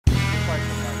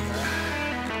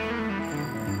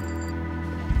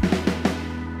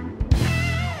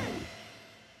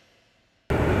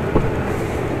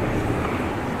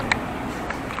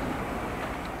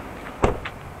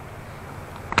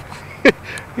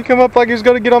He come up like he was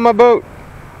going to get on my boat.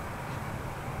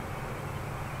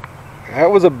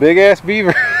 That was a big ass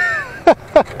beaver.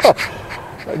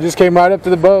 I just came right up to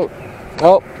the boat.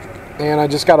 Oh, and I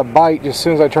just got a bite just as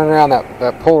soon as I turned around.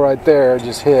 That pole right there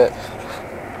just hit.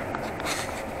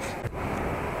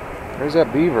 There's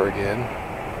that beaver again.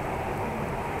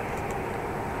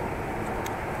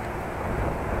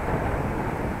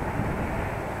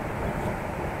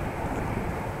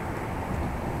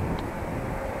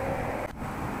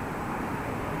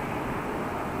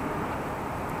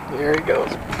 There he goes.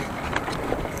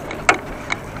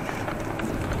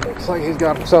 Looks like he's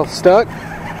got himself stuck.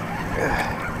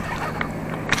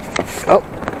 Oh,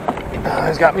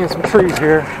 he's got me in some trees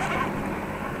here.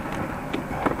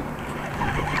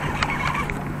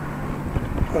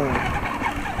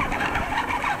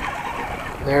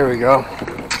 There we go.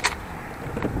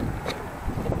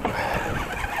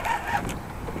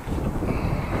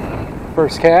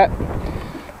 First cat.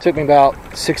 Took me about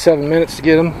 6-7 minutes to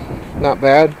get him. Not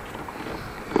bad.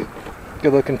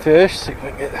 Good looking fish. See if we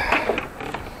can get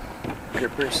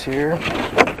grippers here.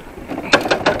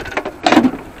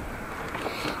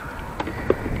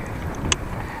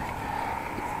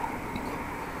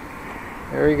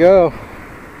 There you go.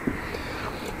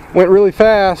 Went really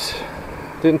fast.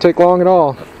 Didn't take long at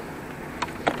all.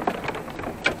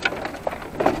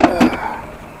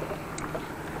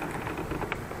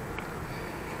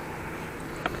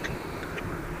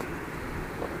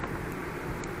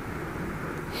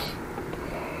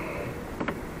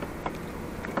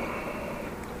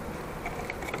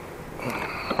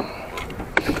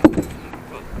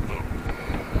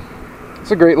 It's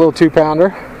a great little 2-pounder.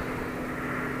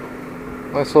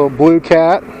 Nice little blue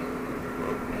cat.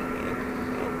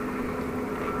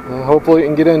 Hopefully you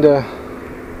can get into a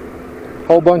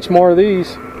whole bunch more of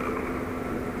these.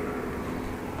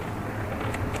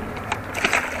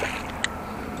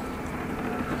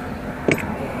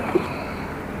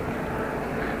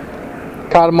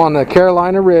 Caught him on the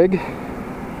Carolina rig.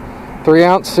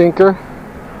 3-ounce sinker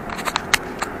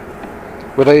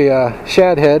with a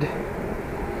shad head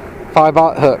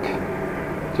 5/0 hook,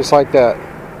 just like that.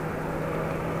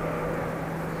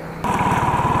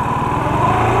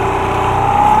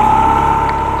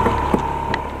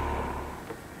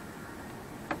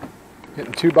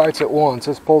 Getting 2 bites at once.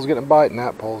 This pole's getting a bite and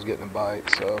that pole's getting a bite,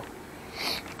 so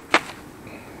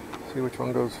see which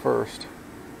one goes first.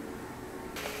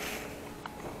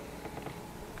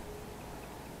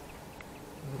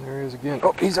 And there he is again.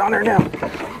 Oh, he's on there now.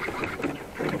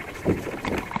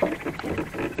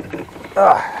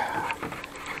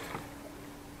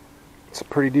 It's a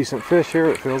pretty decent fish here,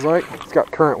 it feels like. It's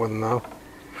got current with him though.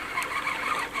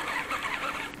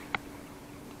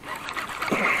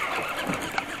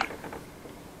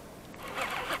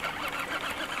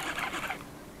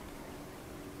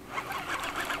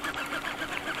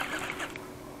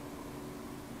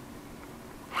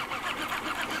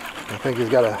 I think he's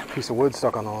got a piece of wood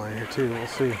stuck on the line here too. We'll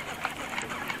see.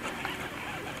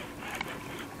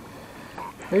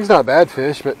 He's not a bad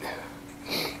fish, but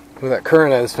with that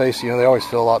current at his face, you know, they always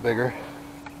feel a lot bigger.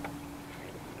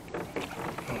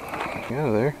 Get out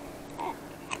of there.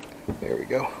 There we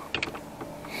go.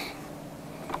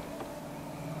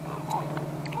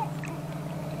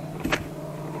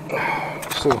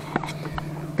 So,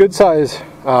 good size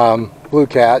blue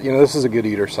cat. You know, this is a good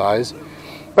eater size.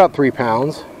 About 3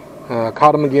 pounds.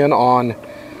 Caught him again on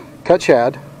cut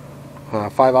shad,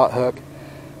 5/0 hook.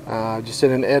 Just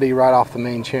in an eddy right off the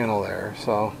main channel there.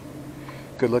 So,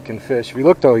 good looking fish. If you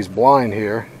look though, he's blind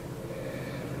here.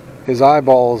 His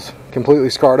eyeball's completely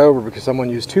scarred over because someone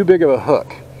used too big of a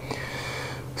hook.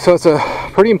 So it's a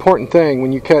pretty important thing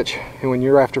when you catch, and when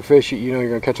you're after fish, you know you're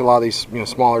going to catch a lot of these, you know,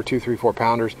 smaller 2, 3, 4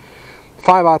 pounders.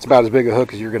 5/0's about as big a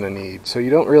hook as you're going to need. So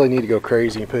you don't really need to go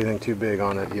crazy and put anything too big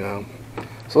on it, you know.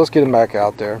 So let's get him back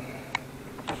out there.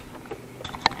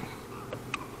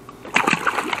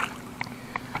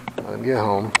 Let him get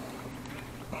home.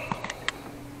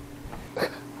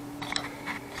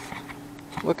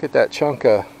 Look at that chunk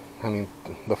of, I mean,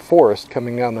 the forest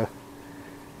coming down the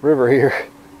river here.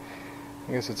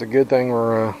 I guess it's a good thing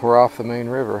we're off the main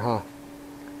river, huh?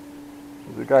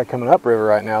 There's a guy coming up river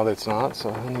right now that's not,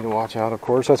 so I need to watch out, of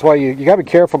course. That's why you got to be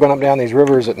careful going up and down these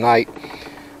rivers at night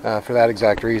for that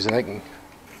exact reason. They can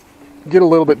get a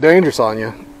little bit dangerous on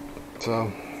you.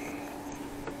 So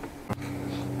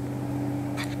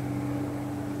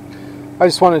I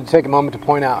just wanted to take a moment to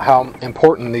point out how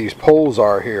important these poles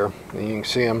are here. And you can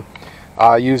see them.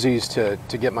 I use these to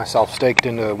get myself staked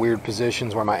into weird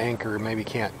positions where my anchor maybe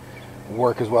can't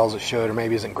work as well as it should, or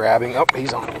maybe isn't grabbing. Oh,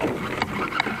 he's on.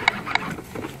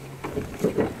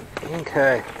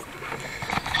 Okay.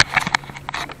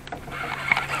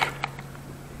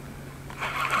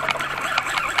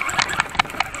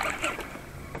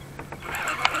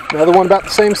 Another one about the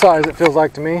same size, it feels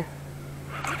like to me.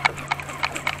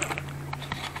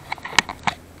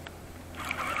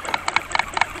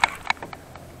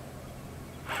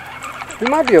 He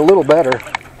might be a little better.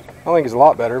 I don't think he's a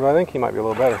lot better, but I think he might be a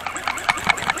little better.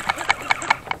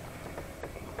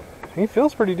 He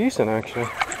feels pretty decent, actually.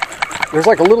 There's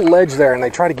like a little ledge there, and they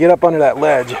try to get up under that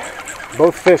ledge.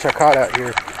 Both fish I caught out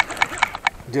here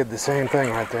did the same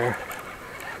thing right there.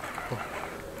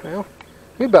 Well,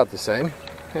 he's about the same.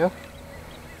 Yeah.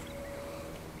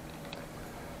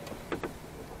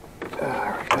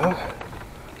 There we go.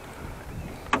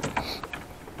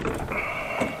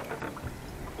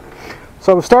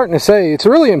 So I was starting to say, it's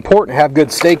really important to have good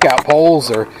stakeout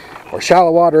poles or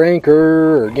shallow water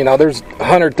anchor, or, you know, there's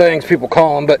 100 things people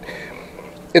call them, but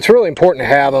it's really important to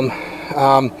have them.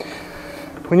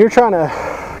 When you're trying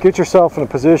to get yourself in a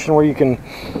position where you can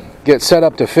get set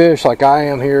up to fish like I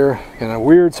am here in a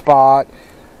weird spot,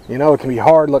 you know, it can be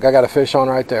hard. Look, I got a fish on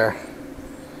right there.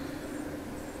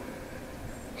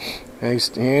 He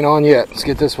ain't on yet. Let's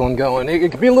get this one going.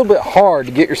 It can be a little bit hard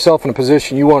to get yourself in a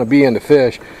position you want to be in to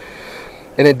fish.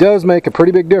 And it does make a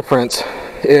pretty big difference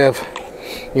if,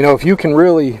 you know, if you can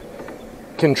really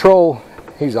control,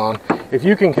 he's on, if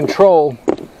you can control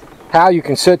how you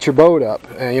can set your boat up.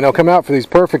 And, you know, come out for these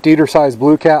perfect eater-sized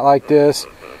blue cat like this,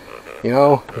 you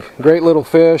know, great little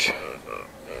fish.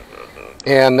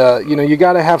 And, you know, you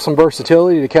got to have some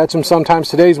versatility to catch them. Sometimes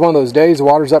today's one of those days, the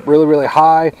water's up really, really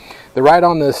high. They're right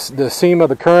on the seam of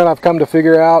the current, I've come to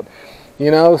figure out,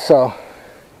 you know, so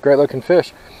great looking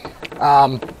fish.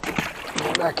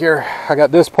 Back here, I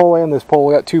got this pole and this pole.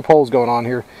 We got two poles going on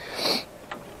here.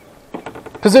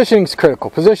 Positioning's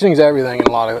critical. Positioning's everything in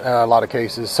a lot of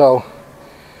cases. So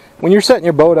when you're setting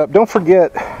your boat up, don't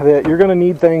forget that you're going to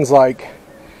need things like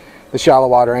the shallow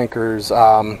water anchors,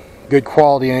 good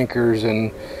quality anchors,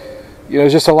 and, you know,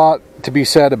 there's just a lot to be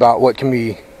said about what can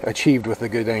be achieved with a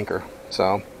good anchor.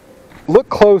 So look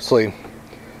closely.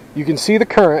 You can see the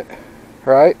current,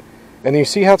 right? And you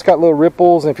see how it's got little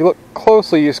ripples, and if you look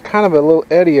closely, it's kind of a little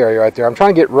eddy area right there. I'm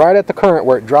trying to get right at the current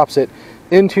where it drops it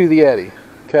into the eddy,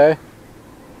 okay?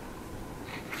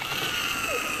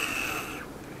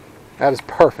 That is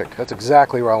perfect. That's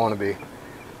exactly where I want to be.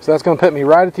 So that's going to put me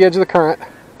right at the edge of the current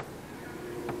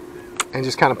and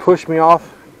just kind of push me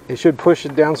off. It should push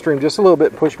it downstream just a little bit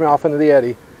and push me off into the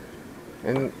eddy.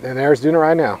 And there's doing it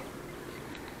right now.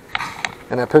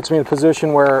 And that puts me in a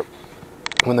position where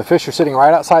when the fish are sitting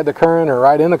right outside the current or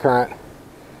right in the current,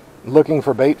 looking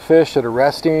for bait fish that are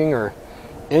resting or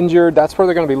injured, that's where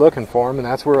they're going to be looking for them, and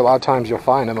that's where a lot of times you'll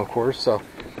find them, of course. So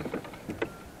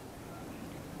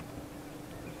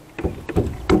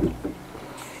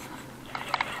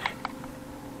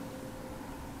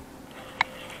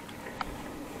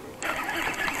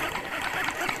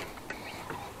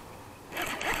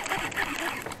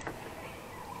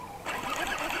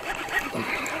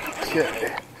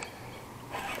okay.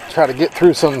 Try to get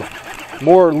through some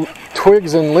more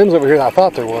twigs and limbs over here than I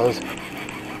thought there was.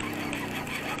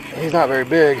 He's not very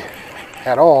big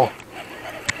at all.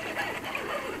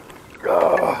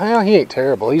 Well, he ain't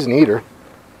terrible. He's an eater.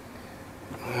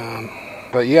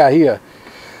 But yeah, he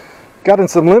got in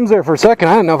some limbs there for a second.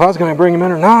 I didn't know if I was going to bring him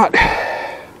in or not.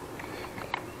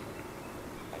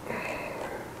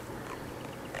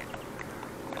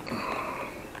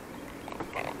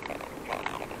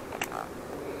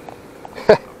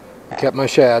 Kept my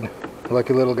shad.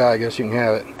 Lucky little guy, I guess you can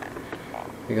have it.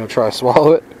 You gonna try to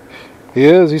swallow it? He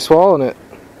is, he's swallowing it.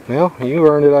 Well, you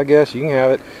earned it, I guess. You can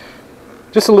have it.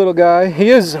 Just a little guy.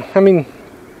 He is, I mean,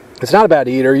 it's not a bad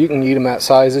eater. You can eat him that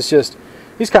size. It's just,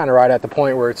 he's kind of right at the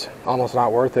point where it's almost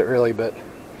not worth it, really, but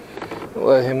we'll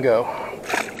let him go.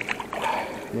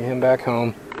 Get him back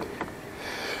home.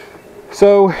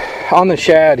 So, on the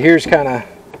shad, here's kind of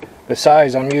the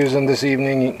size I'm using this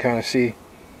evening. You can kind of see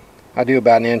I do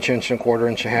about an inch, inch and a quarter,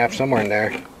 inch and a half, somewhere in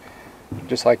there.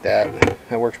 Just like that.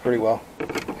 That works pretty well.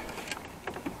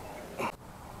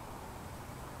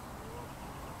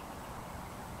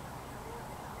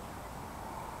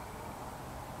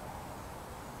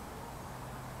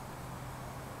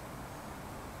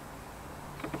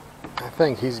 I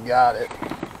think he's got it.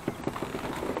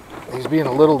 He's being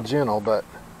a little gentle, but...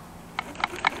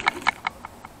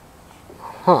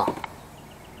 Huh.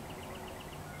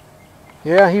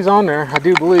 Yeah, he's on there, I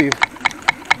do believe.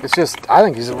 It's just, I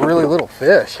think he's a really little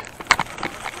fish.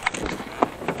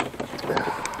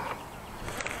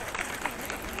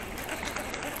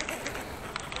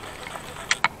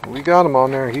 We got him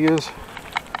on there. He is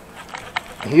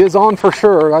on for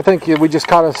sure. I think we just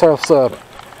caught ourselves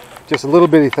just a little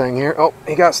bitty thing here. Oh,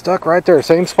 he got stuck right there,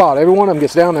 same spot. Every one of them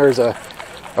gets down there is a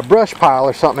a brush pile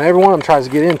or something, and every one of them tries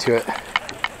to get into it.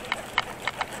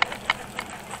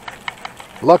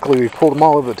 Luckily, we've pulled them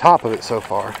all over the top of it so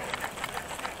far.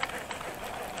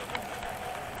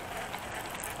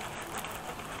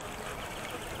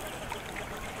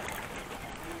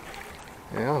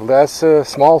 Yeah, that's the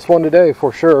smallest one today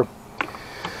for sure.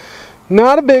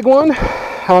 Not a big one.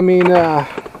 I mean,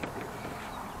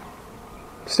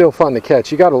 still fun to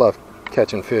catch. You gotta love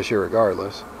catching fish here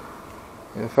regardless.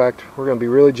 In fact, we're going to be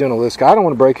really gentle with this guy. I don't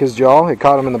want to break his jaw. It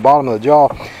caught him in the bottom of the jaw.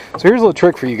 So here's a little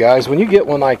trick for you guys. When you get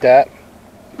one like that,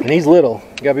 and he's little,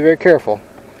 you got to be very careful.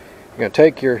 You're going to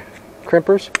take your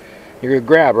crimpers, you're going to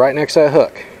grab right next to that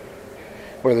hook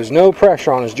where there's no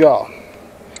pressure on his jaw.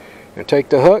 You're going to take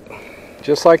the hook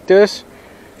just like this,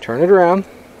 turn it around,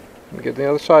 get the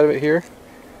other side of it here,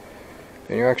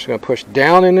 and you're actually going to push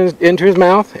down into his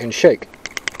mouth and shake.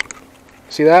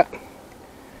 See that?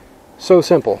 So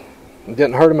simple. It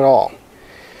didn't hurt him at all.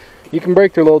 You can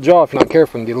break their little jaw if you're not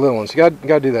careful and get little ones. You got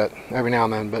to do that every now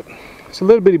and then. But it's a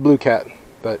little bitty blue cat.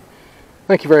 But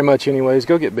thank you very much anyways.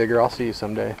 Go get bigger. I'll see you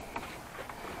someday.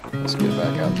 Let's get it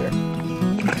back out there.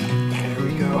 There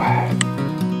we go.